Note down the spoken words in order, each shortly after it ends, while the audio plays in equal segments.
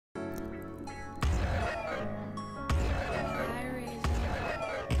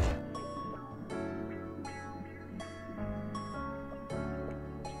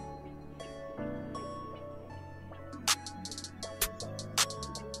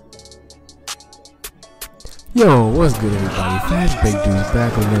Yo, what's good everybody? FastbreakDeuce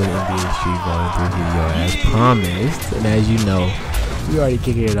back on another NBA Street Vol.3 video as promised. And as you know, we already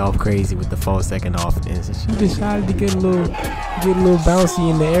kicking it off crazy with the 4-second offense. And she decided to get a little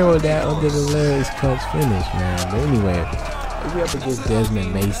bouncy in the air with that under the legs clutch finish, man. But anyway, we up against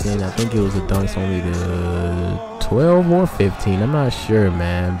Desmond Mason. I think it was the dunks only the 12 or 15. I'm not sure,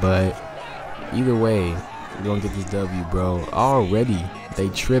 man. But either way, we're gonna get this W, bro. Already they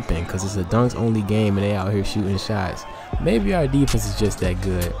tripping because it's a dunks only game and they out here shooting shots. Maybe our defense is just that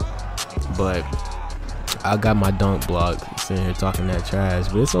good, but I got my dunk block sitting here talking that trash,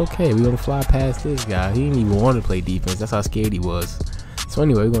 but it's okay. We're gonna fly past this guy. He didn't even want to play defense. That's how scared he was. So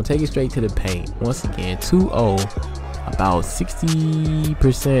anyway, we're gonna take it straight to the paint once again. 2-0, about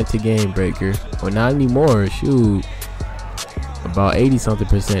 60% to game breaker, or not anymore. Shoot, about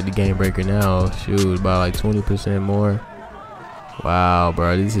 80-something% to game breaker now. Shoot, about like 20% more. Wow,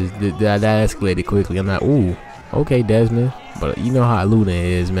 bro, this is that escalated quickly. I'm not, ooh, okay, Desmond, but you know how Luna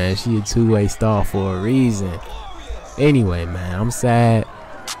is, man. She a two-way star for a reason. Anyway, man, I'm sad.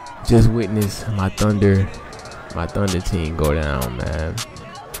 Just witnessed my Thunder team go down, man.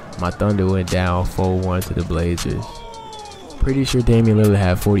 My Thunder went down 4-1 to the Blazers. Pretty sure Damian Lillard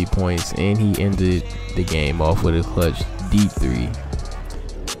had 40 points, and he ended the game off with a clutch deep three.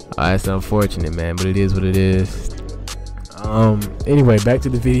 That's unfortunate, man, but it is what it is. Anyway, back to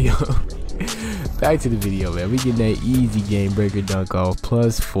the video. Man. We getting that easy game breaker dunk off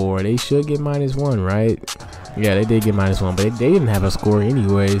 +4. They should get -1, right? Yeah, they did get -1, but they didn't have a score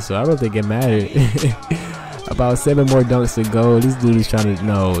anyway, so I don't think it mattered. About 7 more dunks to go. This dude is trying to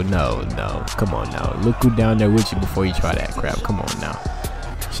no. Come on now. Look who down there with you before you try that crap. Come on now.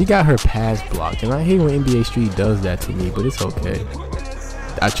 She got her pass blocked, and I hate when NBA Street does that to me, but it's okay.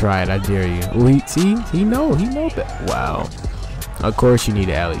 I tried, I dare you. Well, he know that. Wow. Of course you need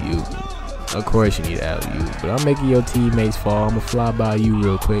an alley-oop. But I'm making your teammates fall. I'm gonna fly by you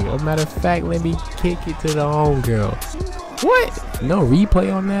real quick. As a matter of fact, let me kick it to the home girl. What? No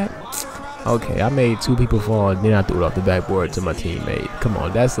replay on that? Okay, I made 2 people fall and then I threw it off the backboard to my teammate. Come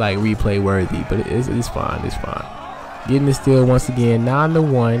on, that's like replay worthy, but it's fine. It's fine. Getting the steal once again,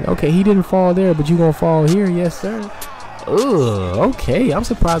 9-1. Okay, he didn't fall there, but you gonna fall here, yes sir. Ugh, okay, I'm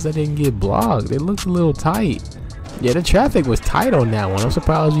surprised I didn't get blocked. It looked a little tight. Yeah, the traffic was tight on that one. I'm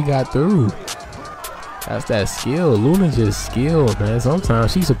surprised you got through. That's that skill. Luna just skilled, man.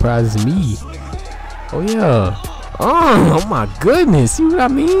 Sometimes she surprises me. Oh yeah. Oh my goodness. See what I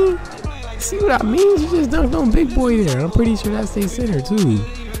mean? She just dunked on big boy there. I'm pretty sure that's their center too.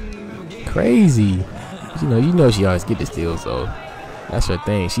 Crazy. You know she always get the steal, so that's her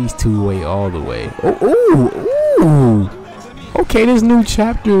thing. She's two-way all the way. Ooh. Okay, this new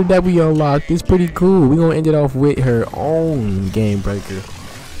chapter that we unlocked is pretty cool. We're gonna end it off with her own game breaker.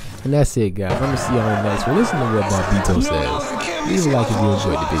 And that's it, guys. I'm gonna see y'all in the next one. Listen to what Bobito says. Leave a like if you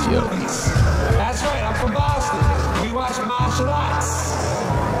enjoyed the video. That's right, I'm from Boston. We watch martial arts.